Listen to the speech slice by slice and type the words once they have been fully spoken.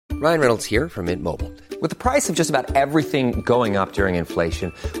Ryan Reynolds here from Mint Mobile. With the price of just about everything going up during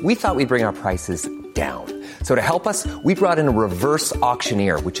inflation, we thought we'd bring our prices down. So to help us, we brought in a reverse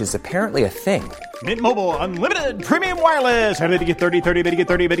auctioneer, which is apparently a thing. Mint Mobile Unlimited Premium Wireless. How to get 30, 30, bit to get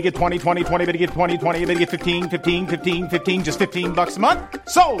 30, bit to get 20, 20, 20, bit to get 20, 20, bit to get 15, 15, 15, 15, just $15 a month?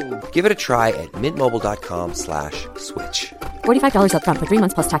 Sold! Give it a try at mintmobile.com/switch. $45 up front for 3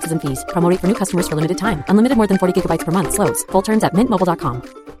 months plus taxes and fees. Promo rate for new customers for limited time. Unlimited more than 40 gigabytes per month. Slows full terms at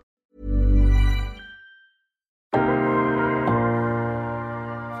mintmobile.com.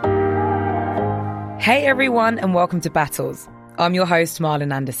 Hey everyone, and welcome to Battles. I'm your host,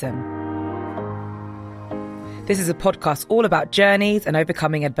 Marlon Anderson. This is a podcast all about journeys and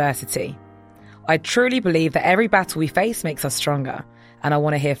overcoming adversity. I truly believe that every battle we face makes us stronger, and I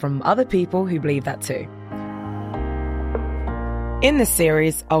want to hear from other people who believe that too. In this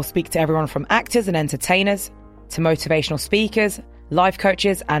series, I'll speak to everyone from actors and entertainers to motivational speakers, life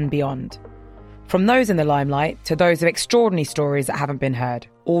coaches, and beyond. From those in the limelight to those with extraordinary stories that haven't been heard,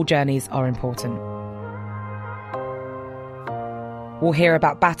 all journeys are important. We'll hear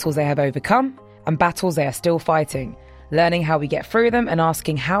about battles they have overcome and battles they are still fighting, learning how we get through them and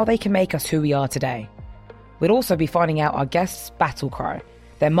asking how they can make us who we are today. We'll also be finding out our guests' battle cry,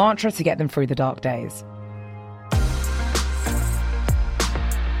 their mantra to get them through the dark days.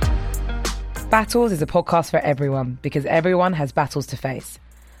 Battles is a podcast for everyone because everyone has battles to face.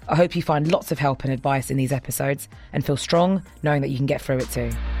 I hope you find lots of help and advice in these episodes and feel strong knowing that you can get through it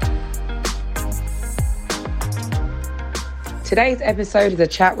too. Today's episode is a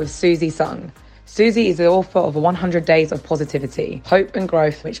chat with Susie Sung. Susie is the author of 100 Days of Positivity, Hope and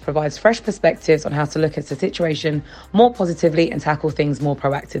Growth, which provides fresh perspectives on how to look at the situation more positively and tackle things more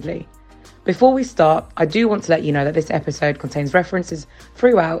proactively. Before we start, I do want to let you know that this episode contains references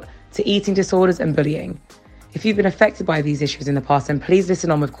throughout to eating disorders and bullying. If you've been affected by these issues in the past, then please listen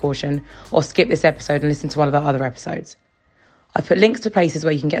on with caution or skip this episode and listen to one of the other episodes. I've put links to places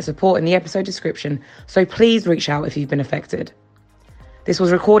where you can get support in the episode description, so please reach out if you've been affected. This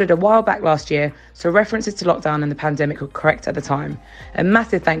was recorded a while back last year, so references to lockdown and the pandemic were correct at the time. A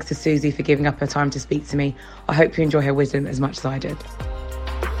massive thanks to Susie for giving up her time to speak to me. I hope you enjoy her wisdom as much as I did.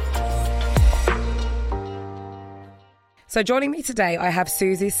 So joining me today, I have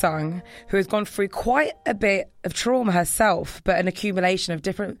Susie Sung, who has gone through quite a bit of trauma herself, but an accumulation of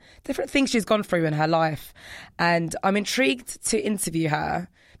different things she's gone through in her life. And I'm intrigued to interview her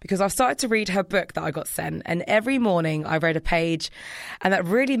because I've started to read her book that I got sent, and every morning I read a page, and that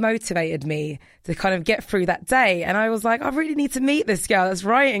really motivated me to kind of get through that day. And I was like, I really need to meet this girl that's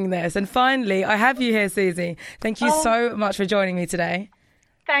writing this. And finally, I have you here, Susie. Thank you so much for joining me today.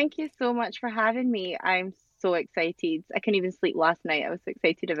 Thank you so much for having me. I'm so excited. I couldn't even sleep last night. I was so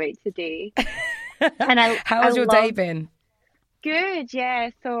excited about today. And How's your day been? Good,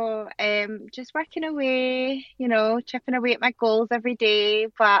 yeah. So just working away, chipping away at my goals every day.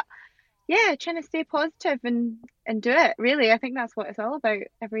 But yeah, trying to stay positive and do it, really. I think that's what it's all about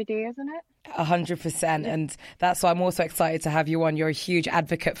every day, isn't it? 100%. And that's why I'm also excited to have you on. You're a huge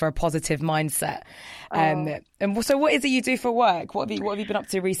advocate for a positive mindset. And so what is it you do for work? What have you been up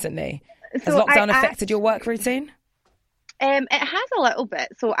to recently? Has lockdown affected your work routine? It has a little bit.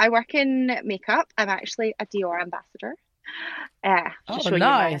 So I work in makeup. I'm actually a Dior ambassador.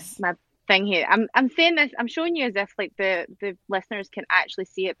 Nice. My thing here. I'm saying this. I'm showing you as if like the listeners can actually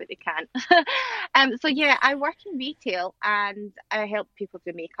see it, but they can't. So yeah, I work in retail and I help people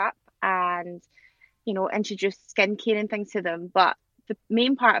do makeup and introduce skincare and things to them. But the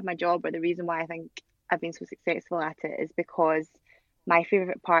main part of my job, or the reason why I think I've been so successful at it, is because my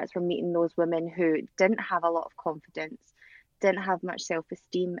favorite parts were meeting those women who didn't have a lot of confidence, didn't have much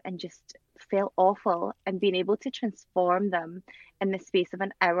self-esteem, and just felt awful, and being able to transform them in the space of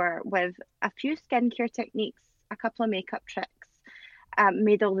an hour with a few skincare techniques, a couple of makeup tricks,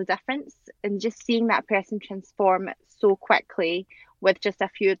 made all the difference. And just seeing that person transform so quickly with just a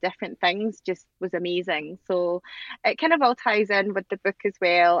few different things just was amazing. So it kind of all ties in with the book as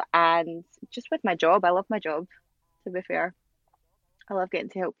well, and just with my job. I love my job, to be fair. I love getting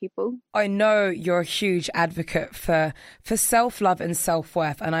to help people. I know you're a huge advocate for self-love and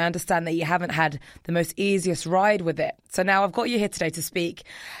self-worth, and I understand that you haven't had the most easiest ride with it. So now I've got you here today to speak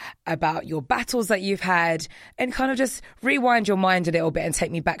about your battles that you've had and kind of just rewind your mind a little bit and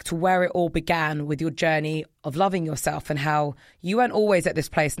take me back to where it all began with your journey of loving yourself and how you weren't always at this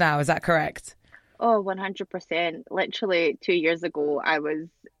place now. Is that correct? Oh, 100%. Literally 2 years ago, I was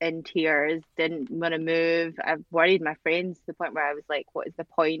in tears, didn't want to move. I worried my friends to the point where I was like, what is the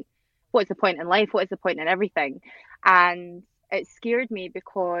point? What is the point in life? What is the point in everything? And it scared me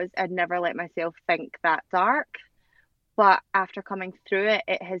because I'd never let myself think that dark. But after coming through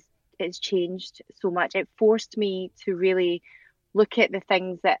it, it's changed so much. It forced me to really look at the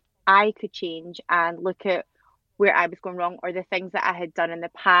things that I could change and look at where I was going wrong or the things that I had done in the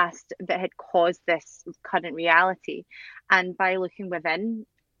past that had caused this current reality. And by looking within,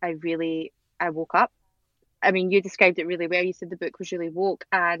 I woke up. I mean, you described it really well. You said the book was really woke,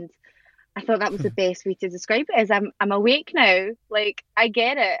 and I thought that was the best way to describe it. Is I'm awake now. Like, I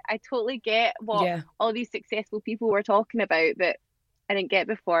get it. I totally get what Yeah. all these successful people were talking about that I didn't get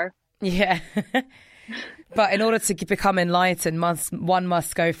before. Yeah. But in order to become enlightened, one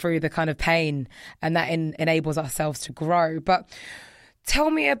must go through the kind of pain, and that enables ourselves to grow. But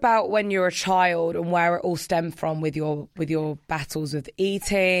tell me about when you're a child and where it all stemmed from with your battles with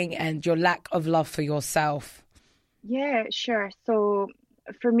eating and your lack of love for yourself. Yeah, sure. So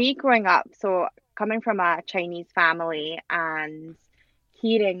for me growing up, so coming from a Chinese family and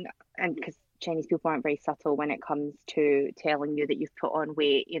hearing, and because Chinese people aren't very subtle when it comes to telling you that you've put on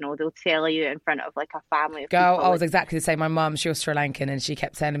weight, they'll tell you in front of like a family of Girl, people. I was exactly the same. My mum, she was Sri Lankan, and she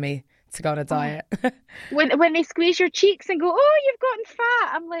kept telling me to go on a diet. When they squeeze your cheeks and go, oh, you've gotten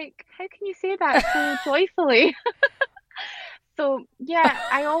fat. I'm like, how can you say that so joyfully? So yeah,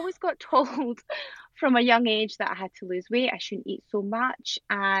 I always got told from a young age that I had to lose weight. I shouldn't eat so much.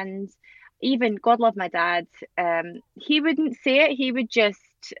 And even, God love my dad, he wouldn't say it. He would just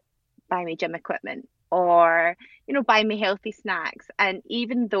buy me gym equipment or, buy me healthy snacks. And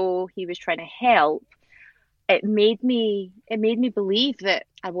even though he was trying to help, it made me believe that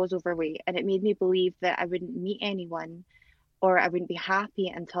I was overweight, and it made me believe that I wouldn't meet anyone or I wouldn't be happy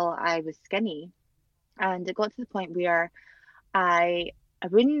until I was skinny. And it got to the point where I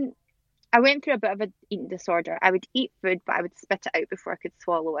wouldn't I went through a bit of an eating disorder. I would eat food, but I would spit it out before I could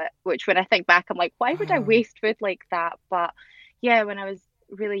swallow it, which when I think back, I'm like, why would I waste food like that? But yeah, when I was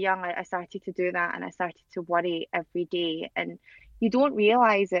really young, I started to do that, and I started to worry every day. And you don't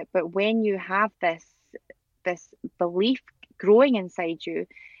realize it, but when you have this belief growing inside you,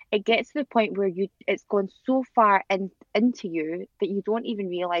 it gets to the point where it's gone so far into you that you don't even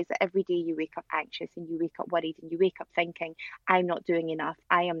realize that every day you wake up anxious and you wake up worried and you wake up thinking, I'm not doing enough,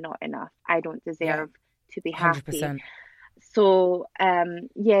 I am not enough, I don't deserve to be happy. 100%. So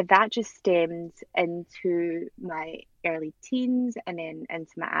yeah, that just stemmed into my early teens and then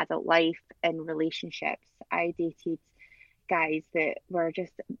into my adult life and relationships. I dated guys that were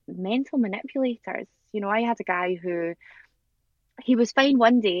just mental manipulators. You know, I had a guy who, he was fine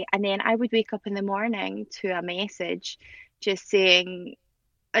one day, and then I would wake up in the morning to a message just saying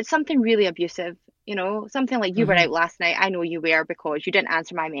it's something really abusive, you know, something like, you were out last night, I know you were because you didn't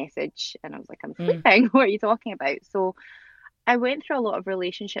answer my message. And I was like, I'm sleeping. What are you talking about? So I went through a lot of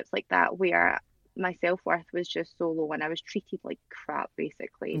relationships like that where my self-worth was just so low and I was treated like crap,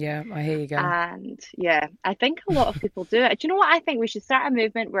 basically. Yeah, I hear you go. And yeah, I think a lot of people do it. Do you know what? I think we should start a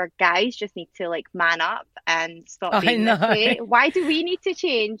movement where guys just need to like man up and stop being this way. Why do we need to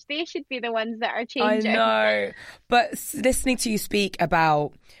change? They should be the ones that are changing. I know. But listening to you speak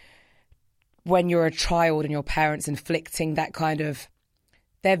about when you're a child and your parents inflicting that kind of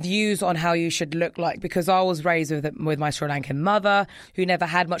their views on how you should look like, because I was raised with my Sri Lankan mother who never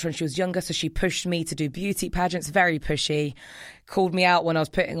had much when she was younger, so she pushed me to do beauty pageants, very pushy, called me out when I was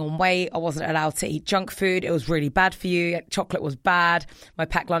putting on weight. I wasn't allowed to eat junk food. It was really bad for you. Chocolate was bad. My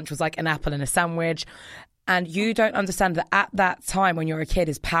packed lunch was like an apple and a sandwich. And you don't understand that at that time when you're a kid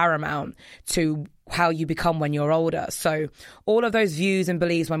is paramount to how you become when you're older. So all of those views and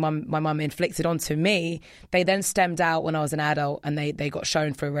beliefs my mum inflicted onto me, they then stemmed out when I was an adult, and they got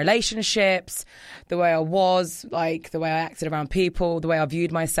shown through relationships, the way I was, like the way I acted around people, the way I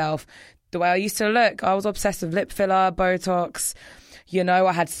viewed myself, the way I used to look. I was obsessed with lip filler, Botox. You know,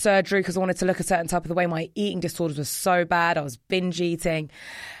 I had surgery because I wanted to look a certain type of the way. My eating disorders were so bad. I was binge eating.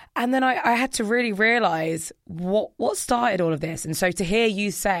 And then I had to really realise what started all of this. And so to hear you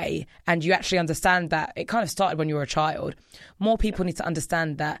say, and you actually understand that it kind of started when you were a child, more people need to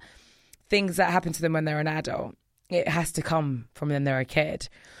understand that things that happen to them when they're an adult, it has to come from when they're a kid.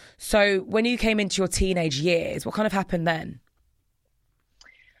 So when you came into your teenage years, what kind of happened then?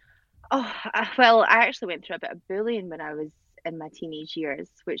 Oh, well, I actually went through a bit of bullying when I was in my teenage years,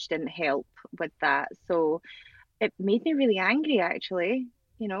 which didn't help with that. So it made me really angry, actually.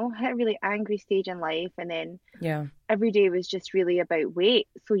 You know, hit a really angry stage in life, and then every day was just really about weight.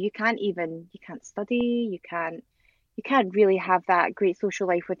 So you can't study, you can't really have that great social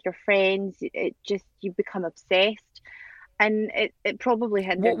life with your friends. It just, you become obsessed, and it probably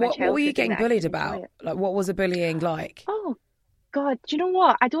hindered my childhood. What were you getting bullied about? Like, what was the bullying like? Oh, God, do you know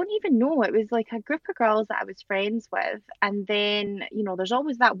what? I don't even know. It was like a group of girls that I was friends with. And then, there's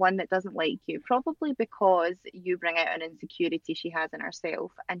always that one that doesn't like you, probably because you bring out an insecurity she has in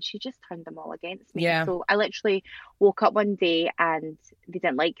herself. And she just turned them all against me. Yeah. So I literally woke up one day and they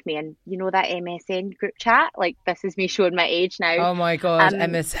didn't like me. And you know that MSN group chat? Like, this is me showing my age now. Oh my God,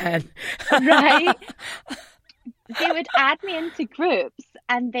 MSN. Right? They would add me into groups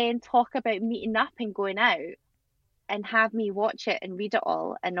and then talk about meeting up and going out, and have me watch it and read it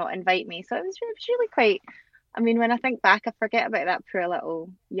all and not invite me. So it was really quite, I mean, when I think back, I forget about that poor little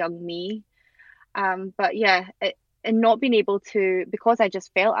young me. But yeah, and not being able to, because I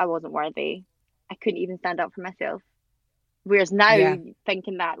just felt I wasn't worthy, I couldn't even stand up for myself. Whereas now, Yeah.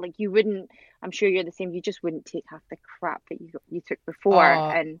 thinking that, like, you wouldn't, I'm sure you're the same, you just wouldn't take half the crap that you took before. Oh,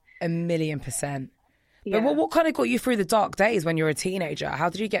 And 1,000,000%. yeah. But what kind of got you through the dark days when you were a teenager? How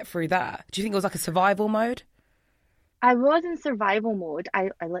did you get through that? Do you think it was like a survival mode? I was in survival mode. I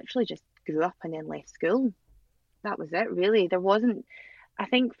literally just grew up and then left school. That was it, really. There wasn't, I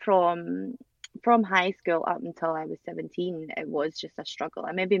think from high school up until I was 17, it was just a struggle.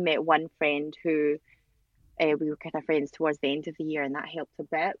 I maybe met one friend who we were kind of friends towards the end of the year, and that helped a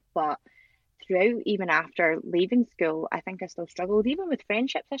bit. But throughout, even after leaving school, I think I still struggled. Even with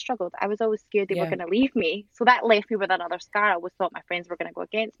friendships, I struggled. I was always scared they were Yeah. going to leave me. So that left me with another scar. I always thought my friends were going to go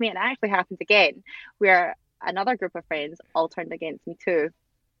against me. And it actually happened again, where another group of friends all turned against me too.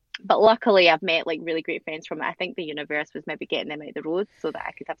 But luckily, I've met like really great friends from it. I think the universe was maybe getting them out the road so that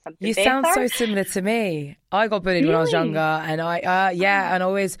I could have something You better. sound so similar to me. I got bullied when I was Really? younger, and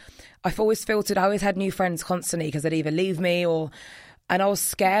and I've always filtered. I always had new friends constantly because they'd either leave me and I was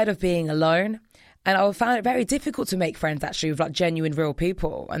scared of being alone. And I found it very difficult to make friends actually with like genuine, real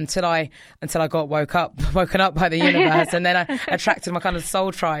people until I got woken up by the universe, and then I attracted my kind of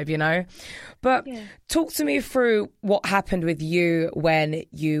soul tribe, But talk to me through what happened with you when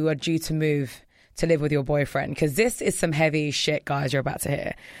you were due to move to live with your boyfriend, because this is some heavy shit, guys. You're about to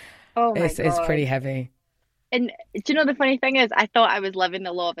hear. Oh my It's God. pretty heavy. And do you know the funny thing is, I thought I was living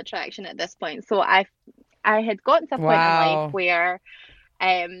the law of attraction at this point. So I had gotten to a point in Wow. life where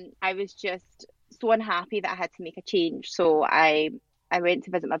I was just so unhappy that I had to make a change. So I went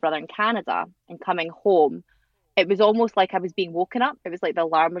to visit my brother in Canada, and coming home, it was almost like I was being woken up. It was like the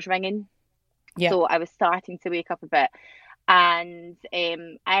alarm was ringing. Yeah. So I was starting to wake up a bit. And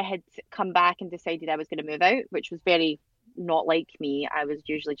I had come back and decided I was going to move out, which was very not like me. I was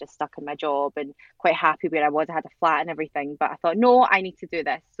usually just stuck in my job and quite happy where I was. I had a flat and everything, but I thought, no, I need to do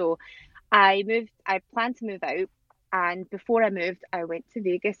this. So I planned to move out. And before I moved, I went to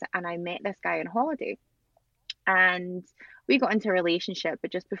Vegas and I met this guy on holiday. And we got into a relationship,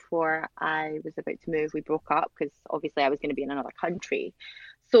 but just before I was about to move, we broke up because obviously I was going to be in another country.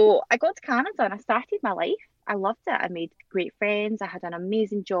 So I got to Canada and I started my life. I loved it. I made great friends. I had an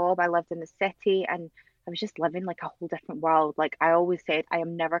amazing job. I lived in the city and I was just living like a whole different world. Like I always said, I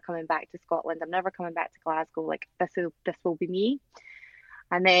am never coming back to Scotland. I'm never coming back to Glasgow. Like this will be me.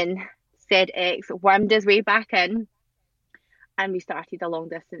 And then said ex wormed his way back in, and we started a long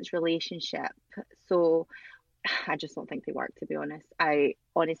distance relationship. So I just don't think they work, to be honest. I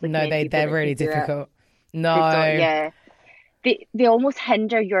honestly No, commend people they're that really can do it. difficult. They No. don't, yeah. They almost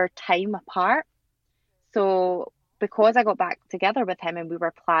hinder your time apart. So because I got back together with him and I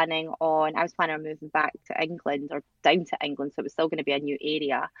was planning on moving back to England or down to England, so it was still going to be a new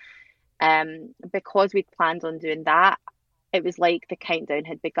area. Because we'd planned on doing that, it was like the countdown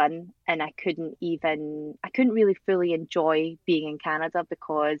had begun, and I couldn't really fully enjoy being in Canada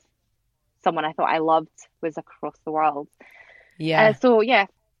because someone I thought I loved was across the world. Yeah. So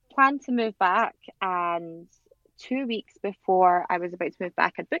planned to move back, and 2 weeks before I was about to move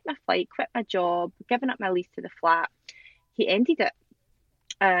back, I'd booked my flight, quit my job, given up my lease to the flat. He ended it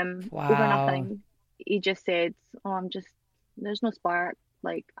over Wow. nothing. He just said, "Oh, there's no spark.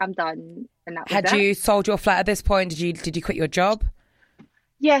 Like I'm done," and that was Had it. you sold your flat at this point? Did you quit your job?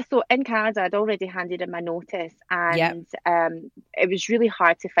 Yeah, so in Canada, I'd already handed in my notice, and it was really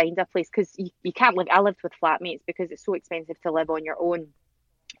hard to find a place because you can't live. I lived with flatmates because it's so expensive to live on your own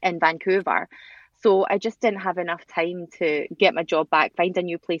in Vancouver. So I just didn't have enough time to get my job back, find a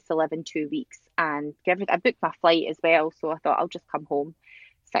new place to live in 2 weeks, and I booked my flight as well. So I thought I'll just come home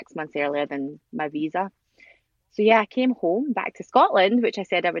 6 months earlier than my visa. So I came home back to Scotland, which I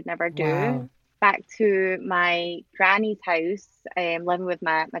said I would never do. Wow. Back to my granny's house, living with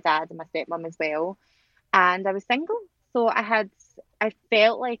my dad and my stepmom as well. And I was single. So I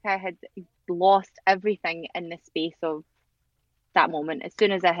felt like I had lost everything in the space of that moment. As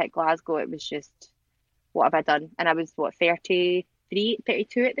soon as I hit Glasgow, it was just, what have I done? And I was, 30,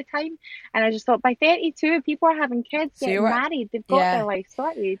 32 at the time. And I just thought, by 32, people are having kids, getting married. They've got their life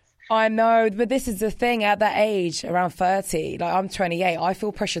sorted. I know, but this is the thing. At that age, around 30, like I'm 28, I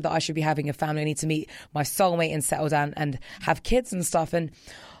feel pressure that I should be having a family. I need to meet my soulmate and settle down and have kids and stuff. And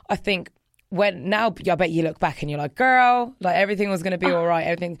I think now, I bet you look back and you're like, girl, like everything was going to be all right,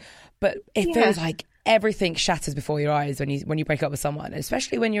 everything. But it feels like everything shatters before your eyes when you break up with someone,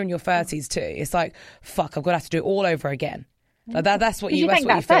 especially when you're in your 30s too. It's like, fuck, I'm going to have to do it all over again. Like that's what you feel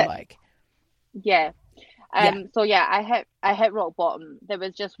like. Yeah. So yeah, I hit rock bottom. There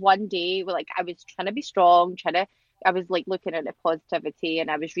was just one day where like I was trying to be strong, I was like looking at the positivity and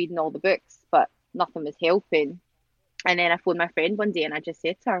I was reading all the books, but nothing was helping. And then I phoned my friend one day and I just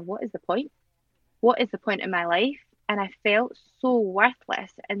said to her, what is the point? What is the point in my life? And I felt so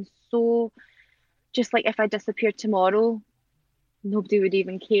worthless and so just like if I disappeared tomorrow, nobody would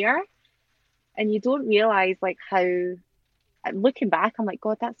even care. And you don't realize like how, looking back, I'm like,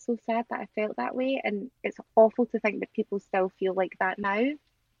 God, that's so sad that I felt that way. And it's awful to think that people still feel like that now.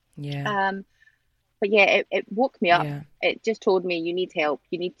 Yeah. But yeah, it woke me up. Yeah. It just told me you need help.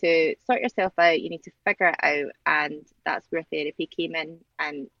 You need to sort yourself out. You need to figure it out. And that's where therapy came in.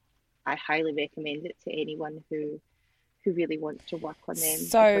 And I highly recommend it to anyone who really wants to work on them.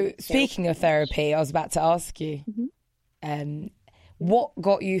 So speaking of therapy, I was about to ask you, what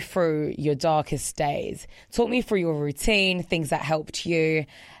got you through your darkest days? Talk me through your routine, things that helped you,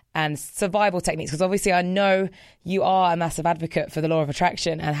 and survival techniques. Because obviously I know you are a massive advocate for the law of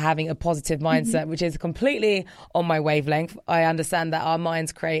attraction and having a positive mindset, which is completely on my wavelength. I understand that our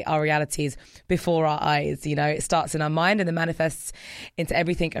minds create our realities before our eyes. You know, it starts in our mind and it manifests into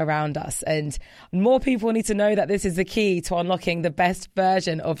everything around us. And more people need to know that this is the key to unlocking the best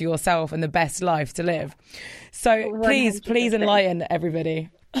version of yourself and the best life to live. So please enlighten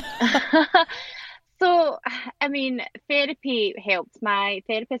everybody. So, I mean, therapy helped. My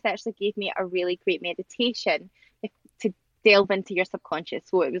therapist actually gave me a really great meditation to delve into your subconscious.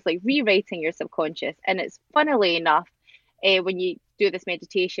 So it was like rewriting your subconscious. And it's funnily enough, when you do this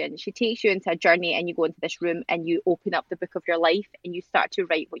meditation, she takes you into a journey and you go into this room and you open up the book of your life and you start to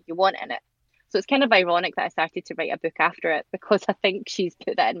write what you want in it. So it's kind of ironic that I started to write a book after it because I think she's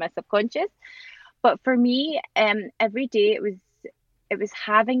put that in my subconscious. But for me, every day it was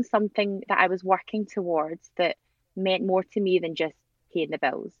having something that I was working towards that meant more to me than just paying the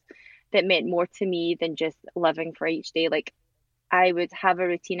bills, that meant more to me than just living for each day. Like I would have a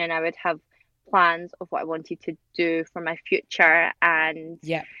routine and I would have plans of what I wanted to do for my future. And,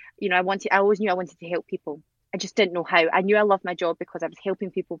 you know, I always knew I wanted to help people. I just didn't know how. I knew I loved my job because I was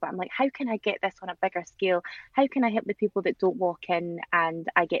helping people, but I'm like, how can I get this on a bigger scale? How can I help the people that don't walk in and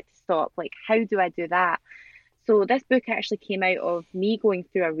I get to stop? Like, how do I do that? So this book actually came out of me going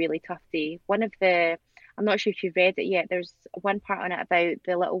through a really tough day. I'm not sure if you've read it yet, there's one part on it about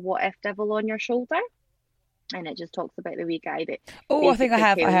the little what if devil on your shoulder. And it just talks about the wee guy that... Oh, I think I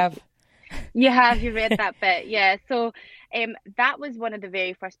have. You read that bit. Yeah. So that was one of the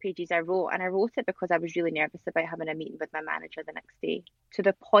very first pages I wrote. And I wrote it because I was really nervous about having a meeting with my manager the next day, to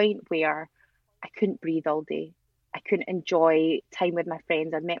the point where I couldn't breathe all day. I couldn't enjoy time with my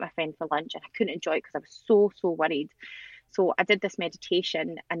friends. I'd met my friend for lunch and I couldn't enjoy it because I was so worried. So I did this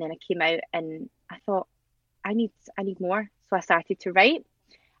meditation and then I came out and I thought, I need more. So I started to write.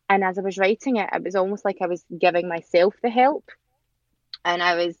 And as I was writing it, it was almost like I was giving myself the help and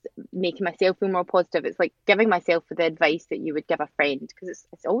I was making myself feel more positive. It's like giving myself the advice that you would give a friend, because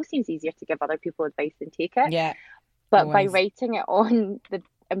it always seems easier to give other people advice than take it. Yeah. But always. By writing it on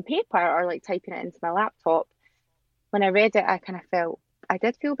paper or like typing it into my laptop, when I read it, I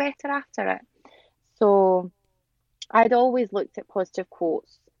did feel better after it. So I'd always looked at positive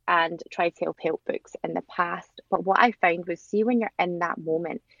quotes and tried self-help books in the past. But what I found was, see, when you're in that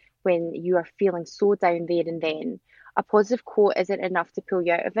moment, when you are feeling so down there and then, a positive quote isn't enough to pull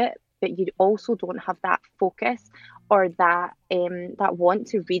you out of it, but you also don't have that focus or that want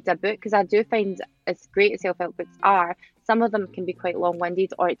to read a book. Because I do find, as great as self-help books are, some of them can be quite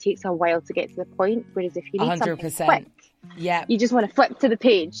long-winded or it takes a while to get to the point. Whereas if you need 100%. something quick, you just want to flip to the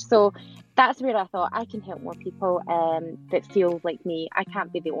page. So that's where I thought I can help more people that feel like me. I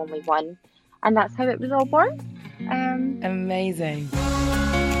can't be the only one. And that's how it was all born. Amazing.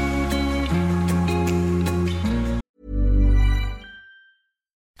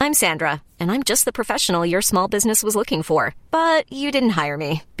 I'm Sandra, and I'm just the professional your small business was looking for. But you didn't hire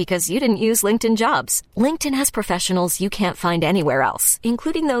me because you didn't use LinkedIn Jobs. LinkedIn has professionals you can't find anywhere else,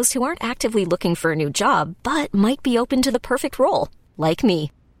 including those who aren't actively looking for a new job, but might be open to the perfect role, like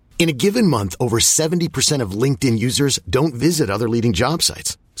me. In a given month, over 70% of LinkedIn users don't visit other leading job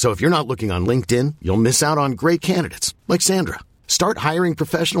sites. So if you're not looking on LinkedIn, you'll miss out on great candidates, like Sandra. Start hiring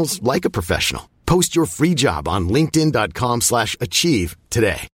professionals like a professional. Post your free job on linkedin.com/achieve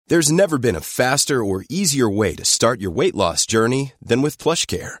today. There's never been a faster or easier way to start your weight loss journey than with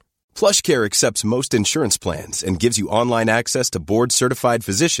PlushCare. PlushCare accepts most insurance plans and gives you online access to board-certified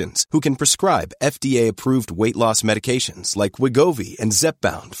physicians who can prescribe FDA-approved weight loss medications like Wegovy and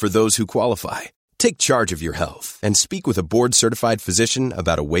Zepbound for those who qualify. Take charge of your health and speak with a board-certified physician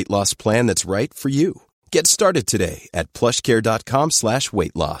about a weight loss plan that's right for you. Get started today at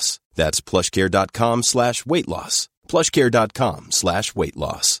plushcare.com/weight loss. That's plushcare.com/weight loss. plushcare.com/weight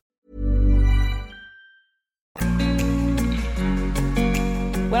loss.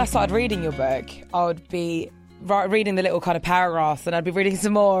 When I started reading your book, I would be reading the little kind of paragraphs, and I'd be reading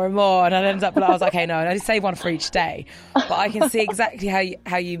some more and more, and I'd end up, I was like, okay, no, I just save one for each day. But I can see exactly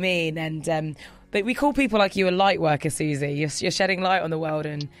how you mean, and but we call people like you a light worker, Susie. You're shedding light on the world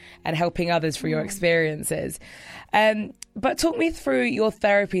and helping others through your experiences. But talk me through your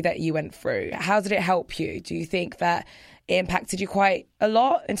therapy that you went through. How did it help you? Do you think that it impacted you quite a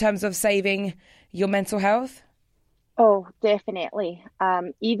lot in terms of saving your mental health? Oh, definitely.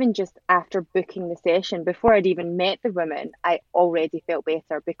 Even just after booking the session, before I'd even met the woman, I already felt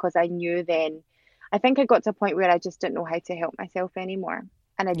better because I knew then, I think I got to a point where I just didn't know how to help myself anymore.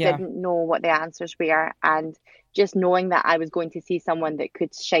 And I didn't know what the answers were. And just knowing that I was going to see someone that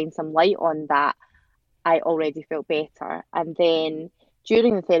could shine some light on that, I already felt better. And then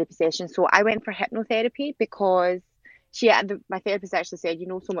during the therapy session, so I went for hypnotherapy because my therapist actually said, you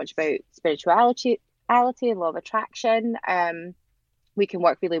know so much about spirituality, law of attraction. We can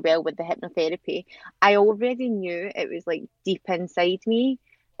work really well with the hypnotherapy. I already knew it was like deep inside me.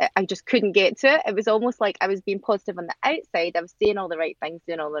 I just couldn't get to it. It was almost like I was being positive on the outside. I was saying all the right things,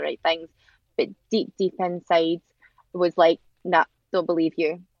 doing all the right things. But deep inside was like, nah, don't believe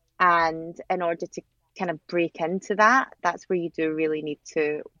you. And in order to kind of break into that, that's where you do really need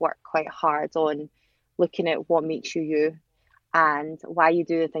to work quite hard on looking at what makes you you and why you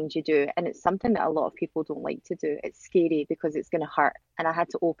do the things you do. And it's something that a lot of people don't like to do. It's scary because it's going to hurt. And I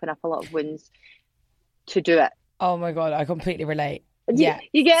had to open up a lot of wounds to do it. Oh my God, I completely relate. Yeah,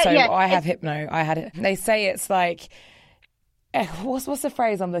 you get. So yeah, I have hypno. I had it. They say it's like, what's the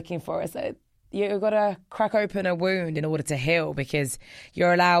phrase I'm looking for? It's that you've got to crack open a wound in order to heal because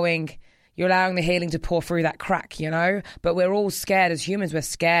you're allowing the healing to pour through that crack, you know. But we're all scared as humans. We're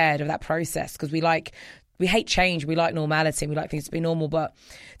scared of that process because we hate change. We like normality. We like things to be normal. But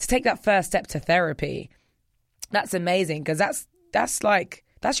to take that first step to therapy, that's amazing because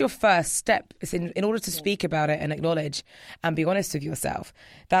that's your first step. It's in order to speak about it and acknowledge and be honest with yourself.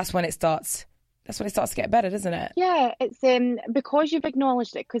 That's when it starts to get better, doesn't it? Yeah, it's because you've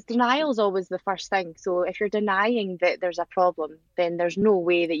acknowledged it, because denial is always the first thing. So if you're denying that there's a problem, then there's no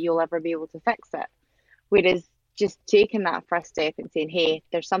way that you'll ever be able to fix it. Whereas just taking that first step and saying, hey,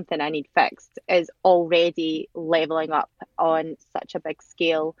 there's something I need fixed is already leveling up on such a big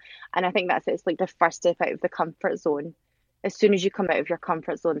scale. And I think it's like the first step out of the comfort zone. As soon as you come out of your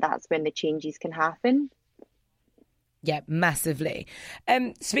comfort zone, that's when the changes can happen. Yeah, massively.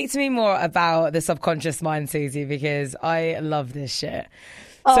 Speak to me more about the subconscious mind, Susie, because I love this shit.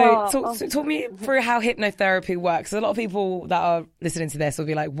 So talk me through how hypnotherapy works. A lot of people that are listening to this will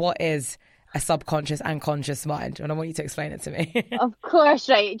be like, what is a subconscious and conscious mind? And I want you to explain it to me. Of course,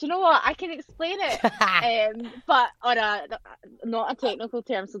 right. Do you know what? I can explain it, but on not a technical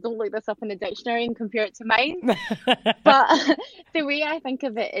term, so don't look this up in the dictionary and compare it to mine. But the way I think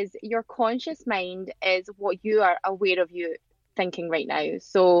of it is your conscious mind is what you are aware of you thinking right now.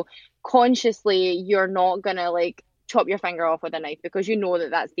 So consciously, you're not going to like chop your finger off with a knife because you know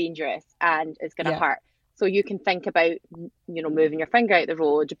that that's dangerous and it's going to hurt. So you can think about, moving your finger out the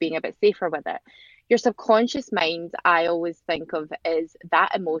road, being a bit safer with it. Your subconscious mind, I always think of is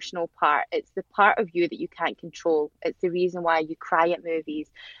that emotional part. It's the part of you that you can't control. It's the reason why you cry at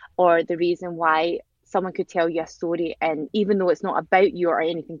movies, or the reason why someone could tell you a story and even though it's not about you or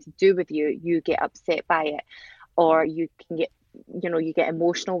anything to do with you, you get upset by it, or you can get, you get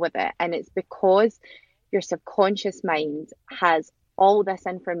emotional with it. And it's because your subconscious mind has all this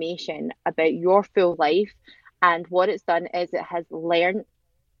information about your full life, and what it's done is it has learned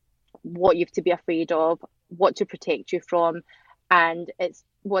what you have to be afraid of, what to protect you from, and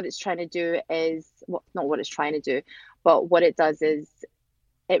what it's trying to do is not what it's trying to do, but what it does is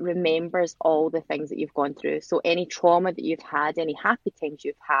it remembers all the things that you've gone through. So any trauma that you've had, any happy times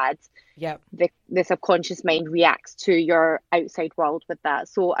you've had, the subconscious mind reacts to your outside world with that.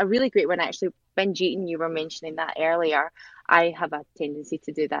 So a really great one, actually, binge eating, you were mentioning that earlier. I have a tendency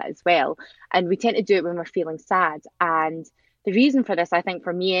to do that as well. And we tend to do it when we're feeling sad. And the reason for this, I think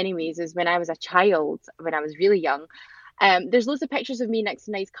for me anyways, is when I was a child, when I was really young, There's loads of pictures of me next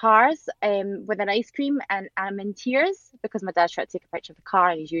to nice cars with an ice cream, and I'm in tears because my dad's trying to take a picture of the car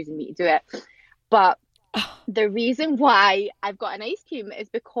and he's using me to do it. But the reason why I've got an ice cream is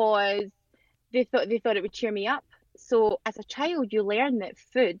because they thought it would cheer me up. So as a child, you learn that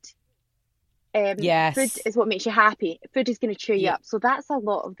food is what makes you happy. Food is going to cheer you up. So that's a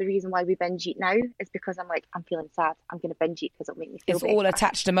lot of the reason why we binge eat now, is because I'm like, I'm feeling sad, I'm going to binge eat because it'll make me feel better. It's all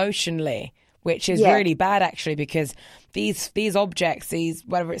attached emotionally, which is really bad actually, because these objects,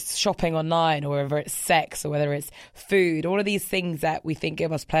 whether it's shopping online or whether it's sex or whether it's food, all of these things that we think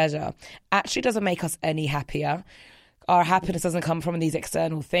give us pleasure actually doesn't make us any happier. Our happiness doesn't come from these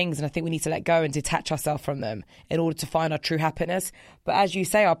external things, and I think we need to let go and detach ourselves from them in order to find our true happiness. But as you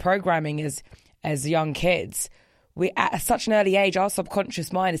say, our programming is, as young kids, we at such an early age, our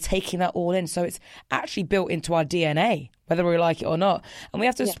subconscious mind is taking that all in, so it's actually built into our DNA, whether we like it or not. And we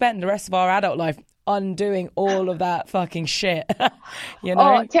have to spend the rest of our adult life undoing all of that fucking shit. You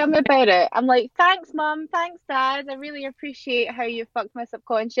know? Oh, tell me about it. I'm like, thanks, Mum. Thanks, Dad. I really appreciate how you fucked my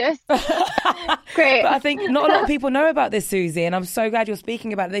subconscious. Great. But I think not a lot of people know about this, Susie, and I'm so glad you're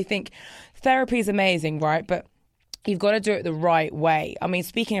speaking about it. They think therapy is amazing, right? But you've got to do it the right way. I mean,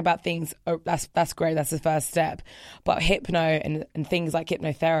 speaking about things, that's great. That's the first step. But hypno and things like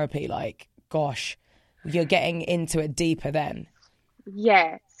hypnotherapy, like, gosh, you're getting into it deeper then.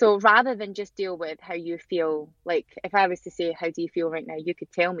 Yeah. So rather than just deal with how you feel, like if I was to say, how do you feel right now? You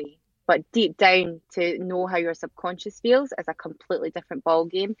could tell me. But deep down, to know how your subconscious feels is a completely different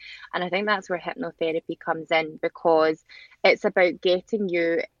ballgame. And I think that's where hypnotherapy comes in, because it's about getting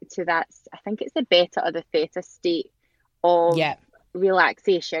you to that, I think it's the beta or the theta state of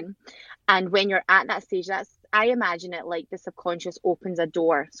relaxation. And when you're at that stage, I imagine it like the subconscious opens a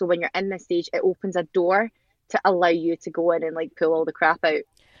door. So when you're in this stage, it opens a door to allow you to go in and like pull all the crap out,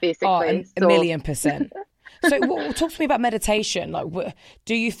 basically. Oh, a 1,000,000%. So talk to me about meditation. Like,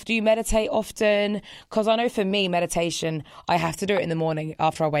 do you meditate often? Because I know for me, meditation, I have to do it in the morning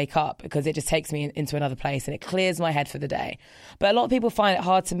after I wake up, because it just takes me into another place and it clears my head for the day. But a lot of people find it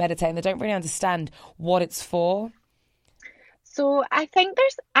hard to meditate and they don't really understand what it's for. So I feel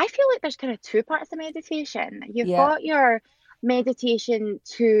like there's kind of two parts of meditation. You've got your meditation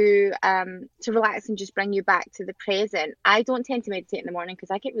to relax and just bring you back to the present. I don't tend to meditate in the morning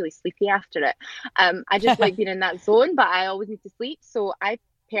because I get really sleepy after it. I just like being in that zone, but I always need to sleep. So I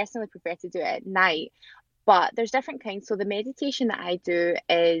personally prefer to do it at night. But there's different kinds. So the meditation that I do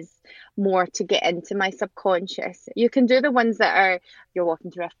is more to get into my subconscious. You can do the ones that are, you're walking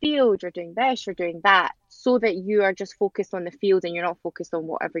through a field, you're doing this, you're doing that, so that you are just focused on the field and you're not focused on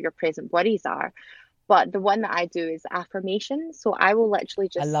whatever your present worries are. But the one that I do is affirmations. So I will literally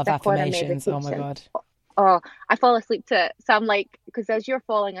just I love stick affirmations. on a meditation. Oh my God. Oh, I fall asleep to it. So I'm like, because as you're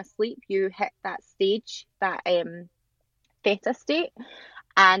falling asleep, you hit that stage, that theta state.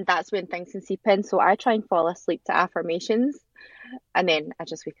 And that's when things can seep in. So I try and fall asleep to affirmations, and then I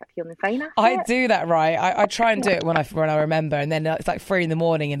just wake up feeling fine after I it. do that, right? I try and do it when I remember, and then it's like 3 a.m.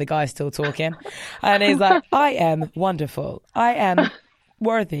 and the guy's still talking, and he's like, "I am wonderful. I am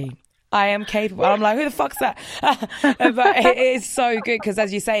worthy. I am capable." I'm like, "Who the fuck's that?" But it is so good because,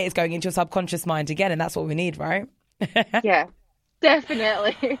 as you say, it's going into your subconscious mind again, and that's what we need, right? Yeah,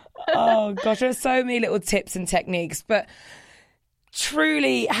 definitely. Oh gosh, there's so many little tips and techniques, but.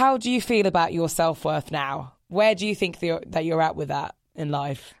 Truly, how do you feel about your self-worth now? Where do you think that you're at with that in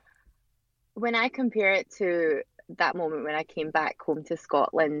life? When I compare it to that moment when I came back home to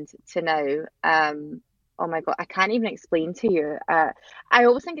Scotland to now, oh my God, I can't even explain to you. I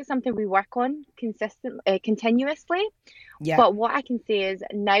always think it's something we work on continuously. Yeah. But what I can say is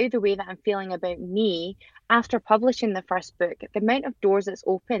now the way that I'm feeling about me after publishing the first book, the amount of doors that's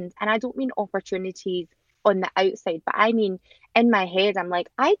opened, and I don't mean opportunities on the outside, but I mean in my head, I'm like,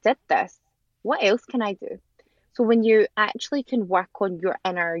 I did this. What else can I do? So when you actually can work on your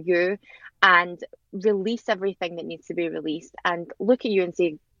inner you and release everything that needs to be released and look at you and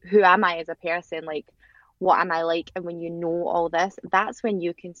say, who am I as a person? Like, what am I like? And when you know all this, that's when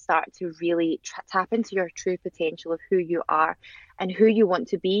you can start to really tap into your true potential of who you are and who you want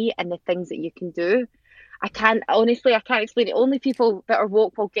to be and the things that you can do. I can't explain it. Only people that are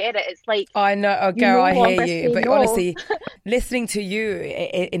woke will get it. It's like, I know, oh, girl, I hear you. But honestly, listening to you,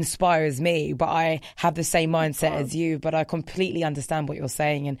 it inspires me. But I have the same mindset as you. But I completely understand what you're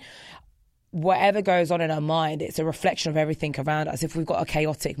saying. And whatever goes on in our mind, it's a reflection of everything around us. If we've got a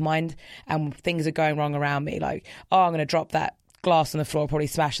chaotic mind and things are going wrong around me, like, oh, I'm going to drop that glass on the floor, probably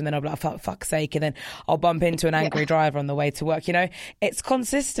smash, and then I'll be like, fuck's sake, and then I'll bump into an angry driver on the way to work. You know, it's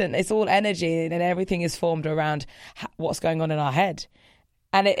consistent. It's all energy, and everything is formed around what's going on in our head.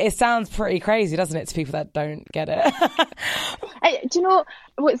 And it sounds pretty crazy, doesn't it, to people that don't get it? Do you know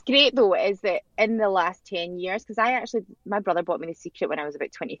what's great though is that in the last 10 years, because my brother bought me The Secret when I was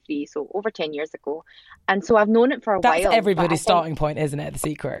about 23, so over 10 years ago, and so I've known it for a while. That's everybody's starting point, isn't it? The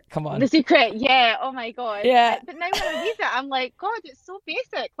Secret, come on. The Secret, yeah. Oh my god. Yeah. But now when I read it, I'm like, God, it's so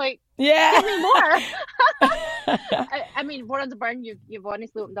basic. Like, yeah, give me more. I mean, Born Under Burn, you've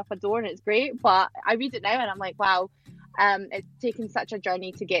honestly opened up a door and it's great, but I read it now and I'm like, wow. It's taken such a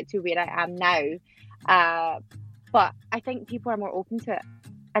journey to get to where I am now, but I think people are more open to it,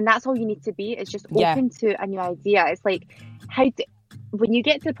 and that's all you need to be. Is just open to a new idea. It's like when you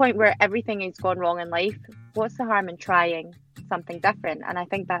get to the point where everything has gone wrong in life, what's the harm in trying something different? And I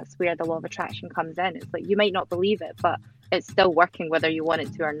think that's where the law of attraction comes in. It's like you might not believe it, but it's still working whether you want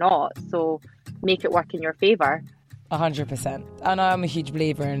it to or not. So make it work in your favor. 100%. And I'm a huge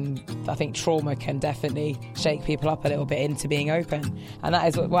believer in, I think trauma can definitely shake people up a little bit into being open. And that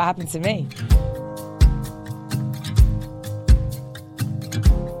is what happened to me.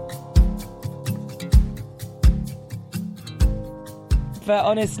 But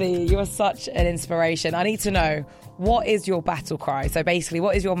honestly, you're such an inspiration. I need to know, what is your battle cry? So basically,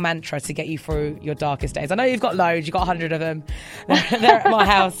 what is your mantra to get you through your darkest days? I know you've got loads. You've got 100 of them. They're at my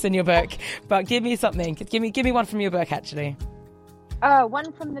house in your book. But give me something. Give me one from your book, actually.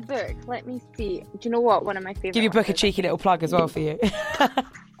 One from the book. Let me see. Do you know what? One of my favourite. Give your book a cheeky little plug as well for you.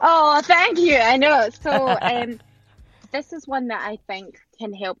 Oh, thank you. I know. So this is one that I think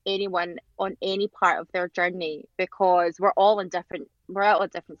can help anyone on any part of their journey, because we're all at different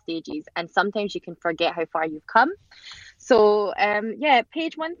stages, and sometimes you can forget how far you've come. So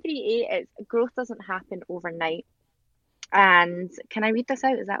page 138 is growth doesn't happen overnight. And can I read this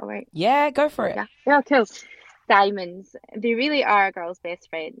out? Is that all right? Yeah, go for it. Yeah, cool. Diamonds, they really are a girl's best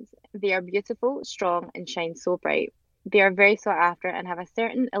friends. They are beautiful, strong, and shine so bright. They are very sought after and have a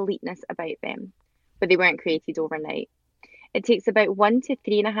certain eliteness about them, but they weren't created overnight. It takes about 1 to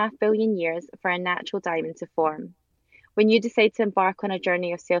 3.5 billion years for a natural diamond to form. When you decide to embark on a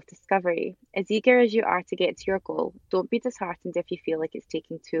journey of self-discovery, as eager as you are to get to your goal, don't be disheartened if you feel like it's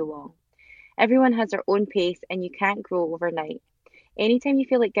taking too long. Everyone has their own pace, and you can't grow overnight. Anytime you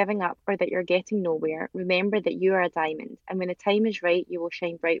feel like giving up or that you're getting nowhere, remember that you are a diamond, and when the time is right, you will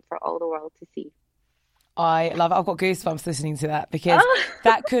shine bright for all the world to see. I love it. I've got goosebumps listening to that, because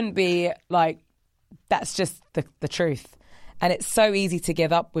that couldn't be like, that's just the truth. And it's so easy to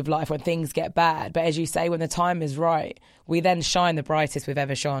give up with life when things get bad. But as you say, when the time is right, we then shine the brightest we've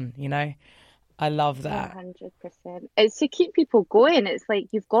ever shone, you know? I love that. 100%. It's to keep people going. It's like,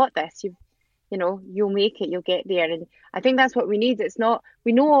 you've got this. You'll make it, you'll get there. And I think that's what we need. It's not,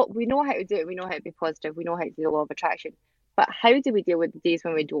 we know how to do it. We know how to be positive. We know how to do the law of attraction. But how do we deal with the days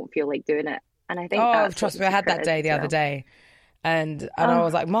when we don't feel like doing it? And I think trust me, I had that day the other day. And I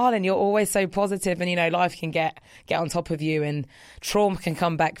was like, Marlon, you're always so positive, and life can get on top of you, and trauma can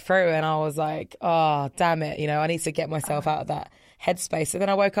come back through. And I was like, oh, damn it, I need to get myself out of that headspace. So then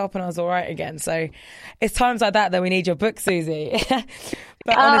I woke up and I was all right again. So it's times like that we need your book, Susie.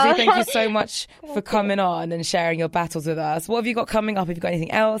 But honestly, thank you so much for coming on and sharing your battles with us. What have you got coming up? Have you got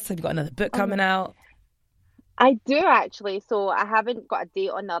anything else? Have you got another book coming out? I do, actually. So I haven't got a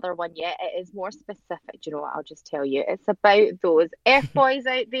date on the other one yet. It is more specific. Do you know what? I'll just tell you. It's about those F-boys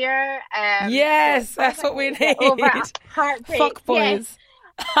out there. Yes, that's what we need. Heartbreak. Fuck boys.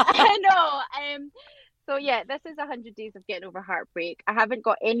 Yeah. I know. So yeah, this is 100 Days of Getting Over Heartbreak. I haven't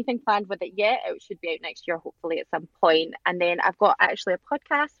got anything planned with it yet. It should be out next year, hopefully, at some point. And then I've got actually a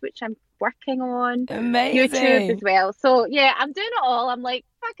podcast, which I'm working on. Amazing. YouTube as well. So yeah, I'm doing it all. I'm like,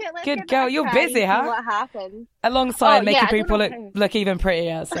 fuck it, let's good girl. You're busy, huh? What happens alongside making people look even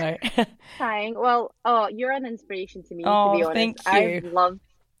prettier. So trying. Well, you're an inspiration to me. Oh, to be honest, thank you. I've loved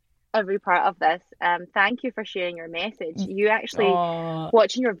every part of this. Thank you for sharing your message. You actually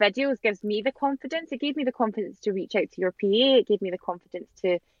watching your videos gives me the confidence. It gave me the confidence to reach out to your PA. It gave me the confidence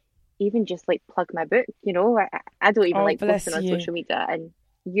to even just like plug my book. I don't even like posting on social media, and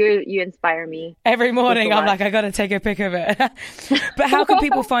you inspire me every morning. So I'm like, I gotta take a pic of it. But how can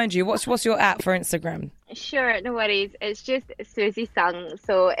people find you? What's your app for Instagram? Sure, no worries. It's just Susie Sung,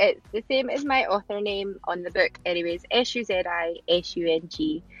 so it's the same as my author name on the book anyways,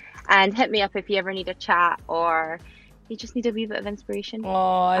 SUZISUNG. And hit me up if you ever need a chat or you just need a wee bit of inspiration.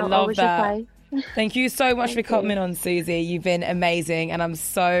 I love that. Reply. Thank you so much for coming on, Susie. You've been amazing, and I'm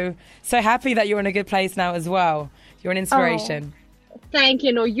so happy that you're in a good place now as well. You're an inspiration. Thank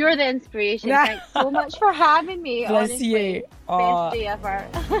you. No, you're the inspiration. Thanks so much for having me. Bless honestly. you. Best day ever.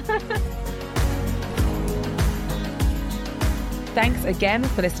 Thanks again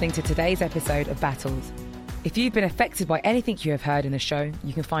for listening to today's episode of Battles. If you've been affected by anything you have heard in the show,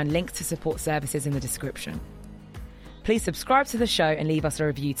 you can find links to support services in the description. Please subscribe to the show and leave us a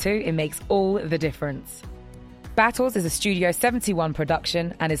review too. It makes all the difference. Battles is a Studio 71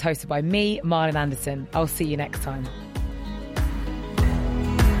 production and is hosted by me, Marlon Anderson. I'll see you next time.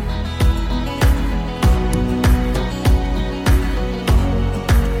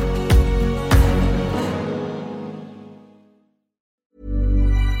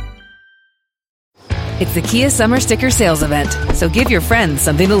 It's the Kia Summer Sticker Sales Event, so give your friends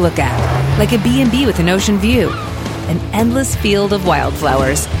something to look at, like a B&B with an ocean view, an endless field of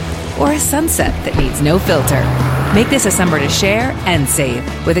wildflowers, or a sunset that needs no filter. Make this a summer to share and save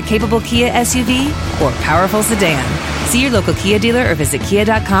with a capable Kia SUV or powerful sedan. See your local Kia dealer or visit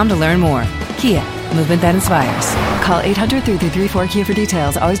kia.com to learn more. Kia, movement that inspires. Call 800-3334-KIA for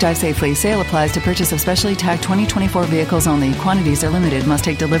details. Always drive safely. Sale applies to purchase of specially tagged 2024 vehicles only. Quantities are limited. Must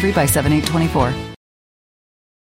take delivery by 7/8/24.